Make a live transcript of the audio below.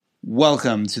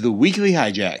Welcome to the Weekly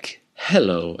Hijack.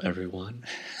 Hello, everyone.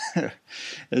 This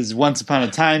is Once Upon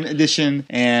a Time edition,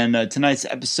 and tonight's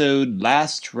episode,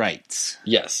 Last Rites.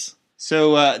 Yes.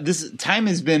 So this time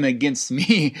has been against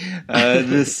me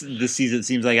this season. It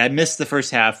seems like I missed the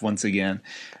first half once again.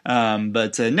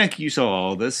 But Nick, you saw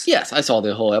all this. Yes, I saw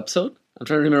the whole episode. I'm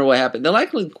trying to remember what happened. There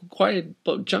likely quite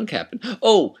a chunk happened.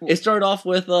 Oh, it started off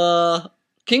with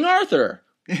King Arthur.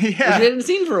 Yeah, which we hadn't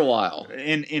seen for a while.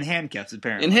 In handcuffs,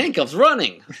 apparently. In handcuffs,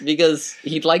 running because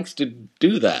he likes to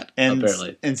do that.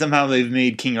 Apparently, and somehow they've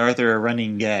made King Arthur a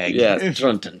running gag. Yeah.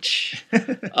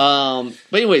 But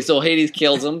anyway, so Hades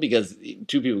kills him because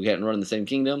two people can't run in the same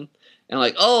kingdom, and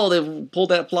they pulled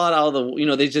that plot out of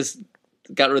the. They just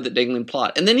got rid of the dangling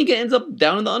plot, and then he ends up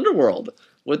down in the underworld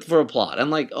for a plot. I'm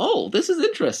like, oh, this is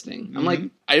interesting. Mm-hmm. I'm like,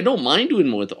 I don't mind doing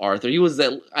more with Arthur.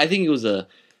 I think he was a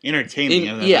entertaining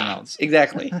of everything else.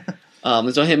 Exactly.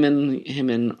 And so him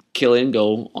and Killian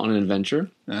go on an adventure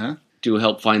to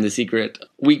help find the secret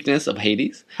weakness of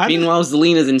Hades. Meanwhile,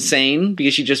 Zelina's insane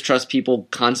because she just trusts people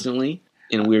constantly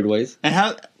in weird ways.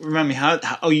 And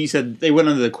you said they went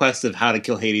on the quest of how to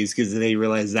kill Hades because they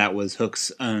realized that was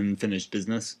Hook's unfinished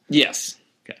business? Yes.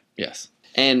 Okay. Yes.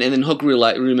 And then Hook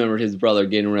remembered his brother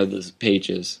getting rid of those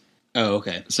pages. Oh,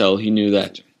 okay. So he knew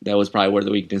that was probably where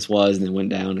the weakness was, and then went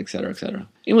down, et cetera, et cetera.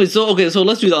 Anyway, so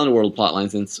let's do the underworld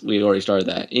plotline since we already started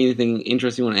that. Anything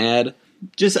interesting you want to add?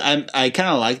 Just, I kind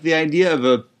of like the idea of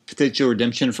a potential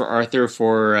redemption for Arthur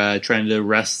for trying to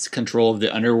wrest control of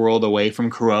the underworld away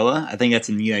from Cruella. I think that's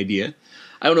a neat idea.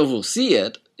 I don't know if we'll see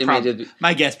it.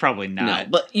 My guess, probably not. No,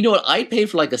 but you know what? I'd pay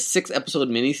for a 6-episode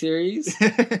miniseries.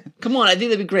 Come on, I think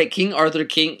that'd be great. King Arthur,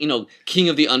 king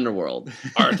of the underworld.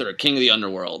 Arthur, king of the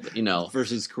underworld.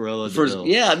 Versus Cruella.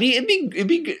 Yeah,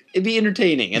 it'd be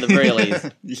entertaining at the very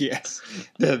least. Yes,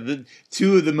 the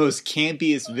two of the most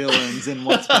campiest villains in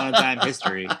Once Upon a Time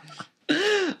history.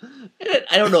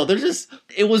 I don't know.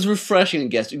 It was refreshing, I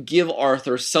guess, to give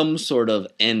Arthur some sort of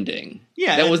ending.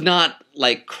 Yeah, that was not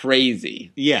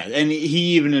crazy. Yeah, and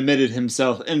he even admitted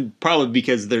himself, and probably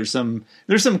because there's some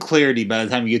clarity by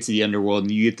the time you get to the underworld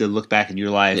and you get to look back in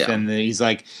your life, and he's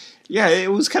like, yeah,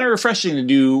 it was kind of refreshing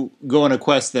to go on a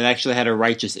quest that actually had a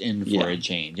righteous end for a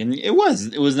change, and it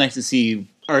was nice to see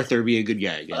Arthur be a good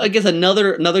guy again. I guess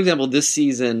another example this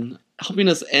season helping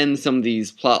us end some of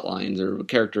these plot lines or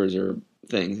characters or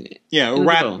things.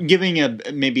 Yeah, giving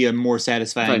maybe a more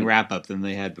satisfying wrap up than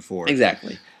they had before.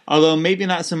 Exactly. Although maybe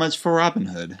not so much for Robin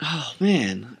Hood. Oh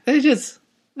man, I don't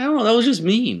know. That was just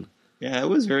mean. Yeah, it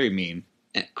was very mean.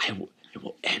 And it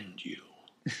will end you.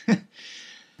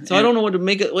 So I don't know what to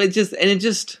make it.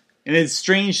 And it's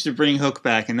strange to bring Hook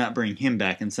back and not bring him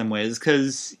back in some ways,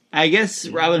 because I guess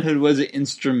Robin Hood was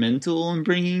instrumental in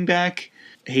bringing back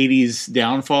Hades'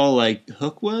 downfall like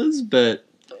Hook was, but...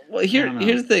 Well,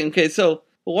 here's the thing. Okay, so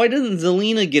why doesn't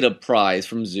Zelina get a prize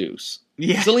from Zeus?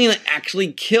 Yeah. Zelina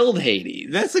actually killed Hades.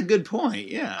 That's a good point,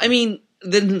 yeah. I mean,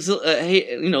 then,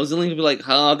 Zelina could be like,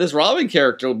 this Robin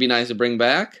character would be nice to bring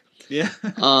back. Yeah.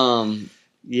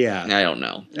 Yeah. I don't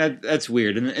know. That's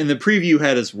weird. And the preview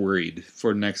had us worried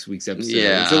for next week's episode.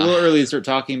 Yeah. It's a little early to start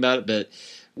talking about it, but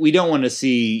we don't want to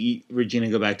see Regina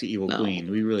go back to Evil Queen.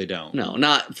 We really don't. No,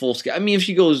 not full scale. I mean, if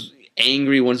she goes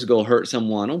angry, wants to go hurt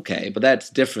someone, okay, but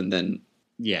that's different than,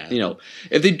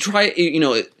 if they try,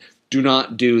 do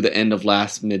not do the end of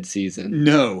last mid-season.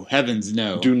 No, heavens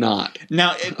no. Do not.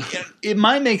 Now, it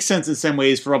might make sense in some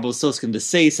ways for Rumpelstiltskin to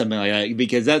say something like that,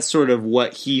 because that's sort of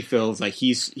what he feels like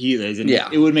he is. And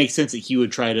it would make sense that he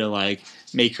would try to,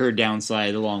 make her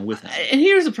downslide along with him. And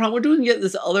here's the problem. We're doing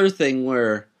this other thing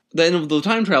where the end of the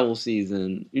time travel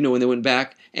season, when they went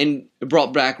back and it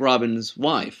brought back Robin's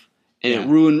wife. And it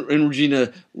ruined, and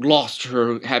Regina lost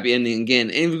her happy ending again.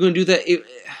 And if we're going to do that...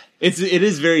 It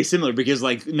is very similar because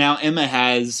now Emma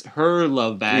has her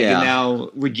love back and now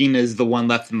Regina is the one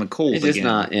left in the cold again. It's just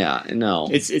not, no.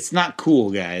 It's not cool,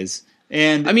 guys.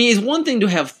 And I mean, it's one thing to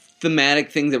have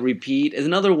thematic things that repeat. It's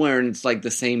another where it's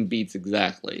the same beats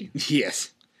exactly.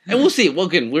 Yes. And we'll see. Well,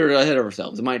 again, we're ahead of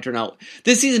ourselves. It might turn out...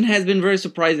 This season has been very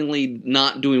surprisingly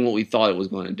not doing what we thought it was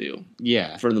going to do.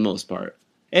 Yeah. For the most part.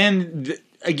 And...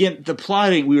 Again, the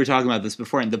plotting, we were talking about this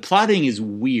before, and the plotting is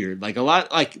weird.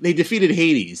 They defeated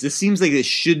Hades. This seems like it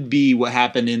should be what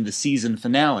happened in the season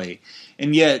finale.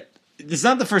 And yet, it's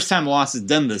not the first time Lost has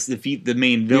done this, defeat the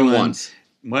main villain. Once.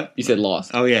 What? You said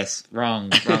Lost. Oh, yes. Wrong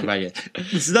bracket.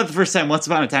 This is not the first time Once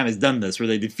Upon a Time has done this, where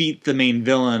they defeat the main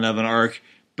villain of an arc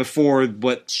before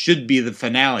what should be the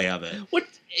finale of it. What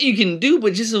you can do,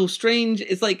 but just so strange,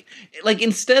 it's like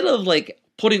instead of,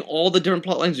 putting all the different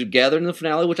plot lines together in the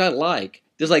finale, which I like,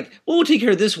 there's we'll take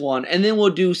care of this one, and then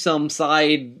we'll do some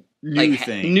side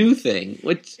new thing,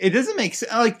 which it doesn't make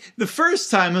sense. Like the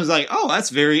first time, it was like, oh, that's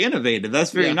very innovative.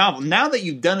 That's very novel. Now that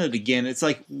you've done it again, it's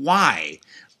like, why?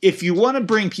 If you want to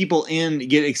bring people in,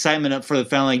 get excitement up for the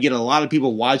finale, get a lot of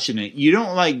people watching it, you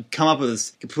don't like come up with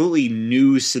this completely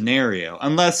new scenario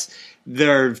unless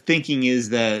their thinking is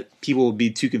that people will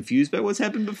be too confused by what's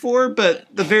happened before. But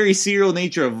the very serial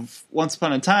nature of Once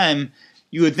Upon a Time,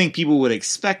 you would think people would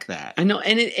expect that. I know,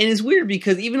 and it's weird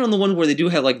because even on the one where they do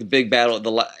have like the big battle at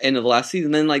the end of the last season,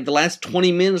 then like the last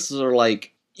 20 minutes are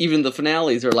like, even the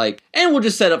finales are like, and we'll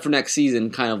just set up for next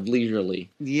season kind of leisurely.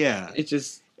 Yeah. It's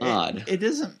just odd. It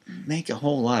doesn't make a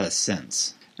whole lot of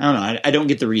sense. I don't know. I don't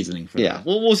get the reasoning for that. Yeah,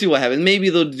 well, we'll see what happens. Maybe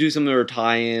they'll do some other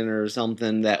tie-in or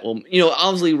something that will,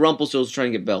 obviously Rumpelstiltskin's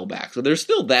trying to get Belle back. So there's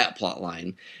still that plot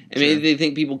line. And maybe they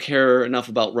think people care enough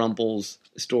about Rumpel's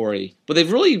story. But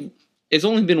it's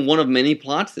only been one of many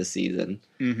plots this season.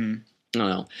 Mm-hmm. I don't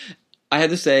know. I have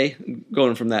to say,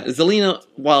 going from that, Zelena,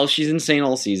 while she's insane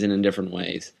all season in different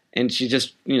ways, and she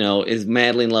just, is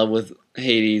madly in love with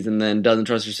Hades and then doesn't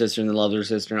trust her sister and then loves her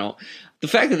sister and all. The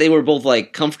fact that they were both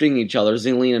like comforting each other,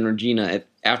 Zelena and Regina,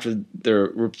 after their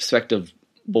respective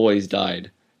boys died,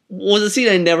 was a scene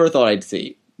I never thought I'd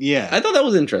see. Yeah, I thought that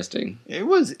was interesting. It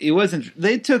wasn't.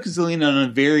 They took Zelena on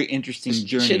a very interesting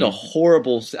journey. She had a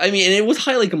horrible. I mean, and it was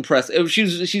highly compressed.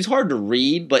 She's hard to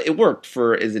read, but it worked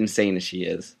for as insane as she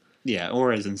is. Yeah,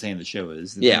 or as insane the show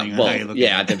is. Yeah, well,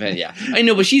 yeah, it depends. Yeah, I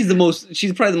know, but she's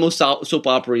probably the most soap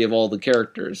opera of all the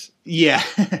characters. Yeah,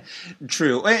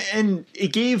 true, and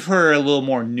it gave her a little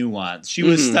more nuance. She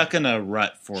was stuck in a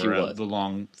rut for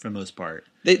the most part.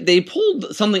 They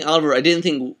pulled something out of her I didn't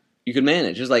think you could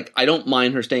manage. It's like, I don't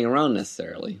mind her staying around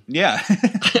necessarily. Yeah,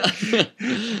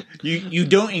 you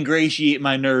don't ingratiate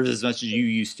my nerves as much as you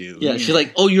used to. Yeah, she's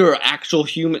like, oh, you're an actual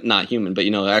human, not human, but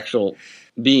actual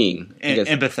being,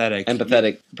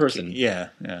 empathetic person. Yeah.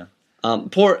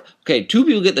 Two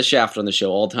people get the shaft on the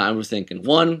show all the time. I was thinking,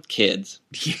 one, kids.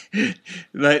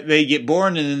 They get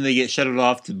born and then they get shuttled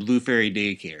off to Blue Fairy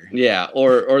daycare. Yeah,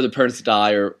 or the parents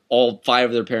die, or all 5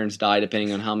 of their parents die,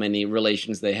 depending on how many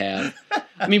relations they have.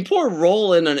 I mean, poor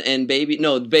Roland and baby.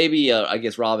 No, baby. I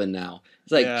guess Robin now.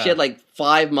 It's like she had like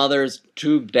 5 mothers,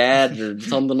 2 dads, or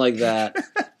something like that.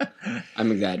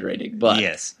 I'm exaggerating, but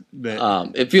yes,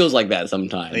 but it feels like that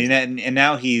sometimes. And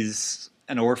now he's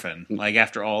an orphan. Like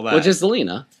after all that, which is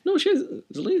Zelena. No,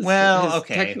 Zelena's. Well,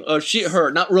 okay.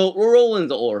 Roland's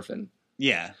the orphan.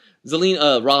 Yeah,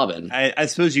 Zelena, Robin. I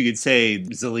suppose you could say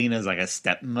Zelena's like a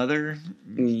stepmother.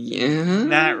 Yeah,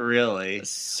 not really.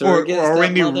 Or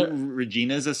maybe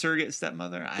Regina's a surrogate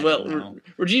stepmother. I don't know.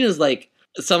 Regina's like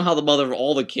somehow the mother of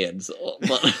all the kids,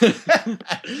 but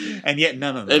and yet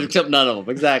none of them. Except none of them,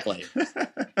 exactly.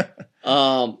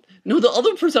 No, the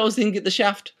other person I was thinking get the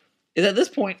shaft is at this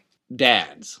point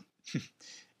dads.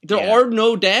 There are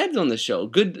no dads on the show.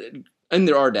 Good, and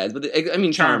there are dads, but I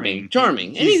mean charming,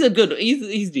 and he's a good.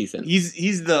 He's decent.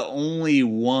 He's the only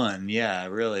one. Yeah,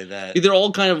 really. They're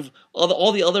all kind of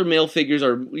all the other male figures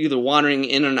are either wandering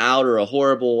in and out or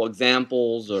horrible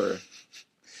examples or.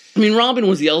 I mean, Robin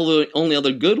was the only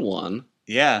other good one.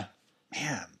 Yeah.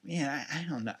 Man, I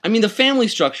don't know. I mean, the family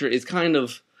structure is kind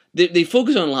of... They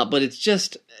focus on a lot, but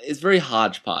it's very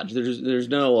hodgepodge. There's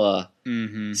no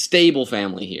stable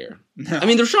family here. No. I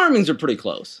mean, their charmings are pretty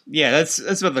close. Yeah, that's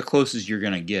about the closest you're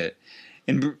going to get.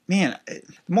 And, man, the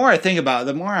more I think about it,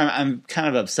 the more I'm kind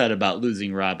of upset about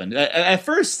losing Robin. At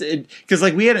first, because,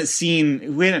 like, we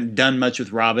hadn't done much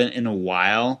with Robin in a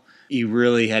while. He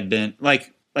really had been,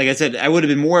 like I said, I would have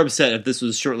been more upset if this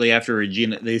was shortly after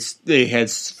Regina. They had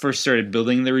first started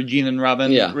building the Regina and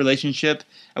Robin relationship.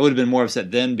 I would have been more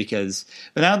upset then but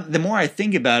now the more I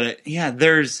think about it,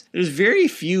 there's very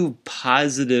few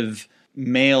positive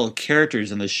male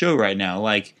characters on the show right now,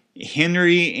 like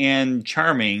Henry and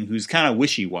Charming, who's kind of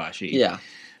wishy-washy. Yeah.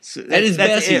 So at his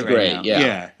best, he's great. Now.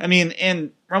 Yeah. I mean,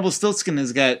 and Rumpelstiltskin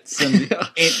has got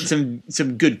some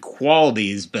good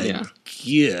qualities, but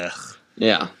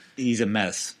yeah. He's a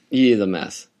mess. He is a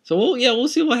mess. So we'll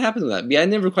see what happens with that. Yeah, I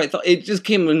never quite thought it just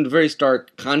came in very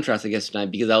stark contrast, I guess, tonight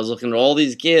because I was looking at all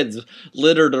these kids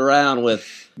littered around with,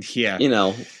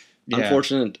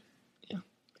 unfortunate.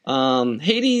 Yeah.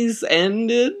 Hades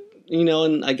ended,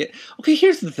 and I get okay.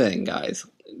 Here's the thing, guys.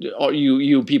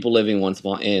 You people living once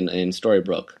in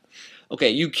Storybrooke. Okay,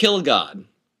 you kill a god.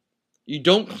 You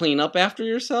don't clean up after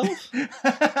yourself.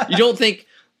 You don't think.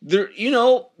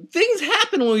 Things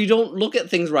happen when you don't look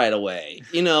at things right away.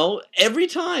 Every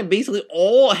time, basically,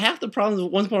 half the problems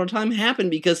of Once Upon a Time happen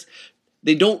because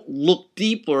they don't look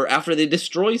deeper after they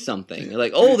destroy something. They're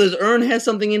like, oh, this urn has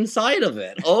something inside of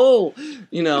it. Oh,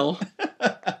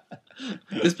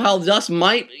 This pile of dust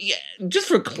might, just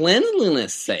for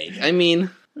cleanliness' sake. I mean,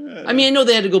 I know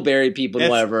they had to go bury people and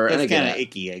whatever. That's kind of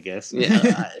icky, I guess.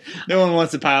 Yeah. No one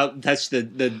wants to touch the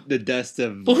dust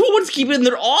of... But who wants to keep it in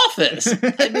their office?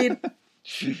 I mean...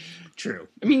 True.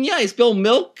 I mean, yeah, I spill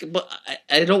milk, but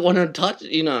I don't want to touch...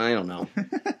 I don't know.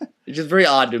 It's just very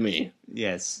odd to me.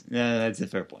 Yes. That's a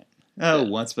fair point. Oh,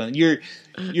 once upon you're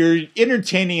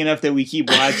entertaining enough that we keep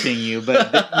watching you,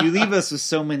 but you leave us with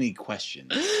so many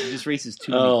questions. It just raises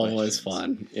too many questions. Oh, it's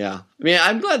fun. Yeah. I mean,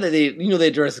 I'm glad that they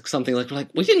address something like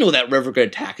we didn't know that river could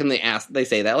attack, and they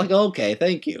say that okay,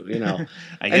 thank you.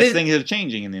 I guess things are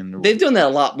changing in the underworld. They've done that a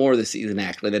lot more this season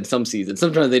actually than some seasons.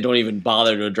 Sometimes they don't even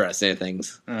bother to address any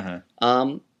things. But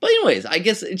anyways, I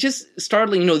guess it's just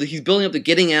startling. That he's building up to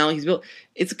getting out.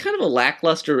 It's kind of a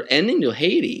lackluster ending to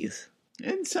Hades.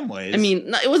 In some ways. I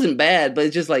mean, it wasn't bad, but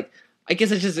it's just I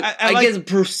guess it's just, I guess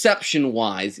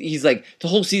perception-wise, he's the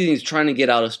whole season he's trying to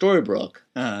get out of Storybrooke.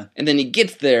 And then he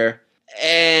gets there,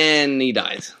 and he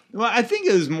dies. Well, I think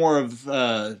it was more of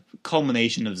a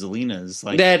culmination of Zelina's.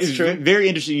 That's true. Very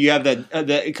interesting. You have that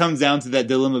it comes down to that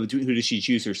dilemma between who does she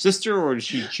choose, her sister, or does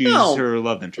she choose her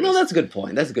love interest? No, that's a good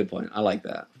point. I like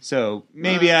that. So,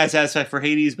 maybe I'm satisfied for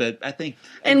Hades, but I think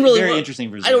very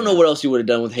interesting for Zelina. I don't know what else you would have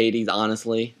done with Hades,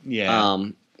 honestly. Yeah.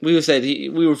 We would say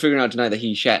we were figuring out tonight that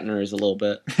he Shatners a little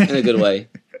bit, in a good way.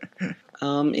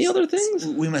 Any other things?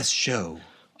 We must show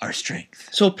our strength.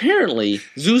 So apparently,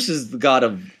 Zeus is the god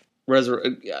of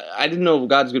I didn't know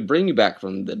gods could bring you back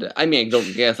from the dead. I mean,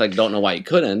 I don't know why he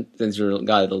couldn't, since you're a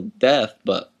god of death,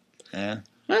 but... Yeah.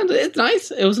 And it's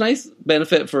nice. It was a nice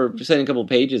benefit for setting a couple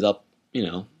pages up,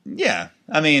 Yeah.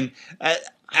 I mean,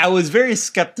 I was very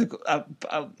skeptical.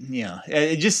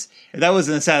 It just... If that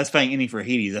wasn't a satisfying ending for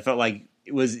Hades, I felt like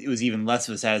it was even less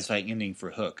of a satisfying ending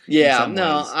for Hook. Yeah,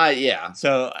 no, yeah.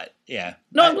 So, yeah.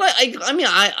 No, I'm glad.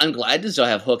 I'm glad to still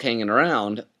have Hook hanging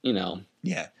around,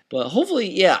 Yeah. But hopefully,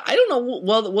 yeah, I don't know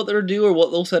what they'll do or what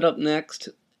they'll set up next.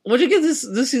 Which I guess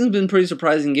this season's been pretty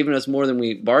surprising, giving us more than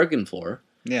we bargained for.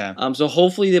 Yeah. So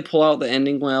hopefully they pull out the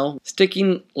ending well.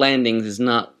 Sticking landings is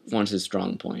not once's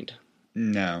strong point.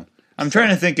 No. I'm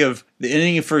trying to think of the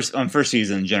ending on first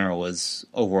season in general was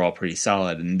overall pretty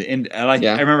solid, and I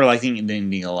remember liking the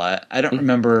ending a lot. I don't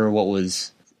remember what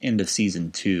was end of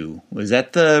season 2. Was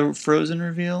that the Frozen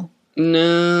reveal?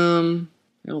 No,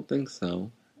 I don't think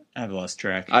so. I've lost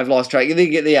track. I got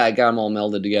them all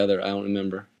melded together. I don't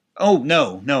remember. Oh,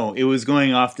 no. It was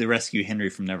going off to rescue Henry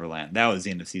from Neverland. That was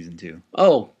the end of season 2.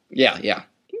 Oh, yeah.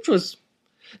 Which was...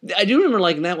 I do remember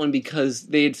liking that one because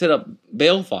they had set up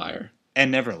Balefire. And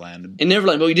Neverland.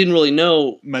 But we didn't really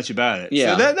know... much about it.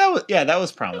 Yeah. So that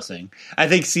was promising. I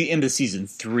think end of season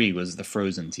 3 was the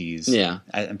Frozen tease. Yeah.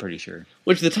 I'm pretty sure.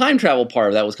 Which the time travel part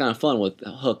of that was kind of fun with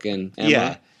Hook and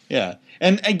Emma. Yeah.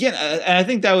 And again, I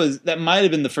think that might have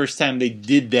been the first time they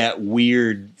did that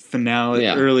weird finale,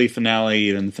 early finale,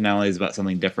 and the finale is about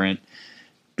something different.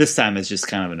 This time it's just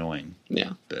kind of annoying.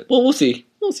 Yeah. But, well, we'll see.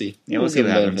 Yeah, we'll see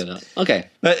what happens. Okay.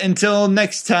 But until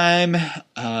next time,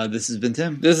 this has been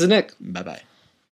Tim. This is Nick. Bye-bye.